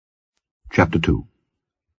Chapter 2.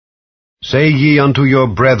 Say ye unto your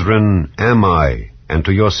brethren, Am I, and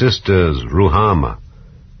to your sisters, Ruhamah.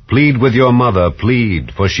 Plead with your mother,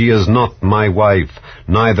 plead, for she is not my wife,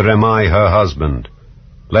 neither am I her husband.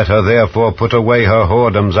 Let her therefore put away her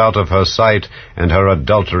whoredoms out of her sight, and her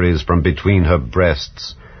adulteries from between her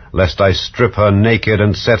breasts, lest I strip her naked,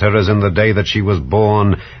 and set her as in the day that she was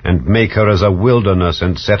born, and make her as a wilderness,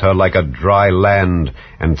 and set her like a dry land,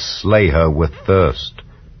 and slay her with thirst.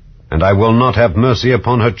 And I will not have mercy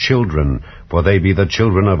upon her children, for they be the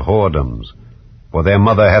children of whoredoms. For their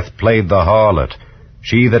mother hath played the harlot.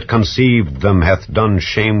 She that conceived them hath done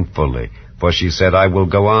shamefully. For she said, I will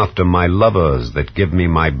go after my lovers that give me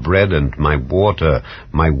my bread and my water,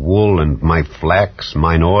 my wool and my flax,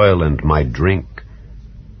 mine oil and my drink.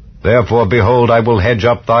 Therefore, behold, I will hedge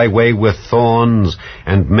up thy way with thorns,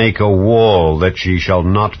 and make a wall that she shall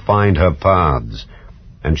not find her paths.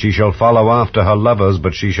 And she shall follow after her lovers,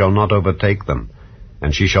 but she shall not overtake them.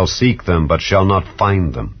 And she shall seek them, but shall not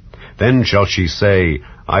find them. Then shall she say,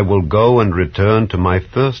 I will go and return to my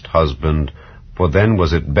first husband, for then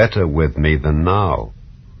was it better with me than now.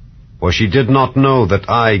 For she did not know that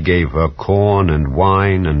I gave her corn and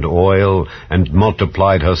wine and oil, and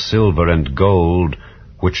multiplied her silver and gold,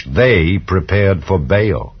 which they prepared for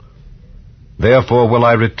Baal. Therefore will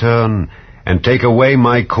I return, and take away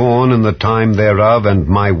my corn in the time thereof, and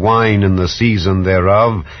my wine in the season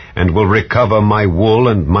thereof, and will recover my wool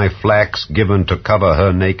and my flax given to cover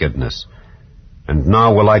her nakedness. And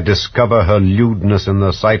now will I discover her lewdness in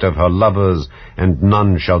the sight of her lovers, and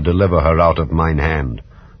none shall deliver her out of mine hand.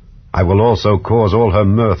 I will also cause all her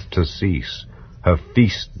mirth to cease, her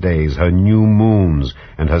feast days, her new moons,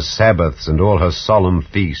 and her Sabbaths, and all her solemn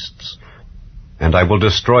feasts. And I will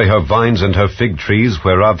destroy her vines and her fig trees,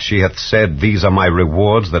 whereof she hath said, These are my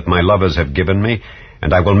rewards that my lovers have given me,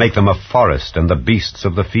 and I will make them a forest, and the beasts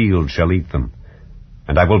of the field shall eat them.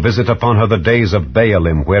 And I will visit upon her the days of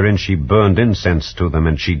Baalim, wherein she burned incense to them,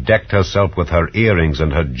 and she decked herself with her earrings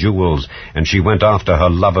and her jewels, and she went after her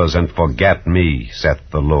lovers, and forgat me, saith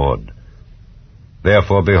the Lord.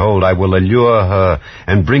 Therefore, behold, I will allure her,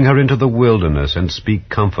 and bring her into the wilderness, and speak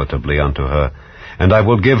comfortably unto her. And I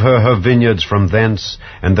will give her her vineyards from thence,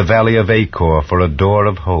 and the valley of Achor for a door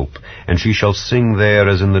of hope. And she shall sing there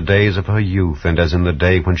as in the days of her youth, and as in the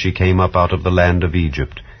day when she came up out of the land of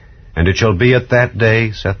Egypt. And it shall be at that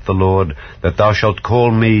day, saith the Lord, that thou shalt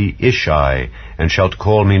call me Ishai, and shalt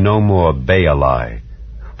call me no more Baali.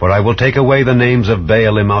 For I will take away the names of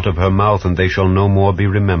Baalim out of her mouth, and they shall no more be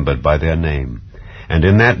remembered by their name. And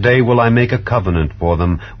in that day will I make a covenant for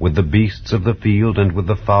them with the beasts of the field, and with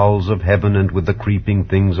the fowls of heaven, and with the creeping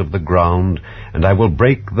things of the ground. And I will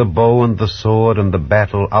break the bow and the sword and the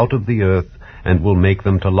battle out of the earth, and will make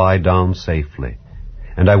them to lie down safely.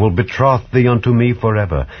 And I will betroth thee unto me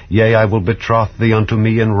forever. Yea, I will betroth thee unto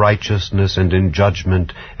me in righteousness, and in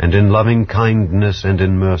judgment, and in loving kindness, and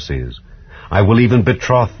in mercies. I will even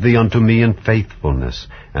betroth thee unto me in faithfulness,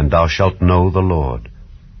 and thou shalt know the Lord.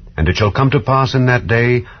 And it shall come to pass in that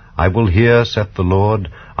day, I will hear, saith the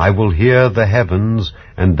Lord, I will hear the heavens,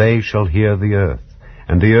 and they shall hear the earth.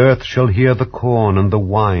 And the earth shall hear the corn, and the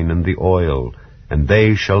wine, and the oil, and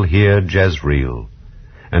they shall hear Jezreel.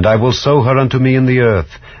 And I will sow her unto me in the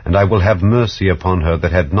earth, and I will have mercy upon her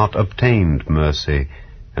that had not obtained mercy.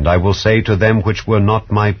 And I will say to them which were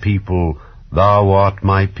not my people, Thou art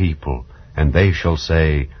my people. And they shall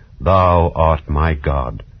say, Thou art my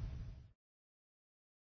God.